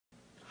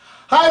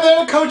Hi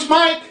there, Coach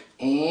Mike.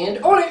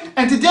 And Oli.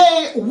 And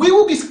today we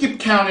will be skip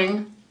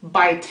counting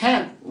by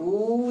 10.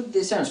 Ooh,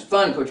 this sounds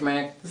fun, Coach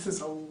Mac. This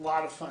is a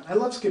lot of fun. I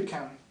love skip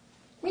counting.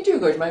 Me too,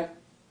 Coach Mac.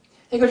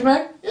 Hey, Coach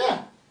Mac.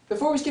 Yeah.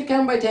 Before we skip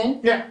count by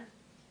 10, Yeah.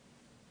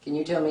 can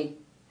you tell me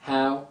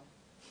how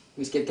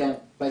we skip count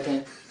by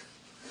 10?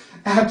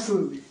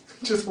 Absolutely.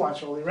 Just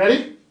watch, Oli.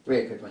 Ready?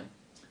 Ready, Coach Mac.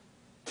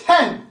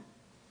 10,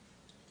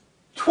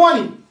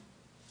 20,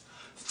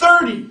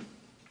 30,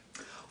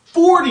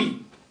 40,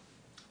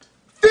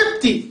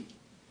 50.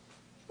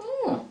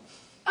 Oh,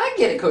 I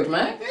get it, Coach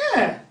Mac.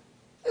 Yeah.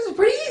 This is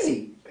pretty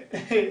easy.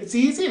 It's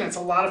easy and it's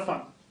a lot of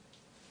fun.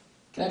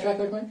 Can I try,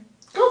 Coach Mac?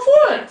 Go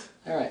for it.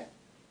 All right.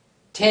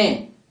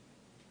 10,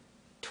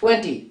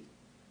 20,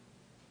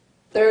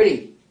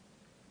 30,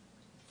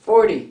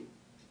 40,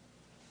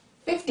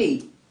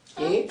 50.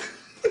 Yeah.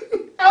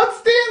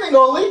 Outstanding,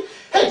 Oli.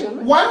 Hey,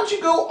 why don't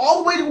you go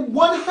all the way to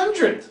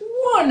 100?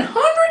 100,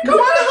 Coach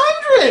Mac?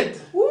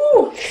 100!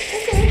 Ooh,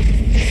 okay.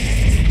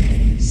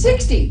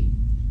 60,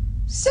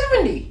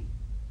 70,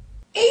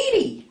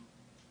 80,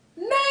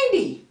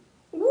 90,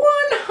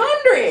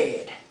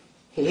 100.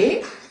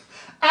 Hey?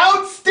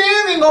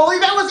 Outstanding, Oli.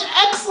 That was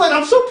excellent.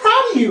 I'm so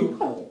proud of you.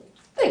 Oh,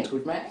 thanks,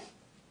 Coach Mac.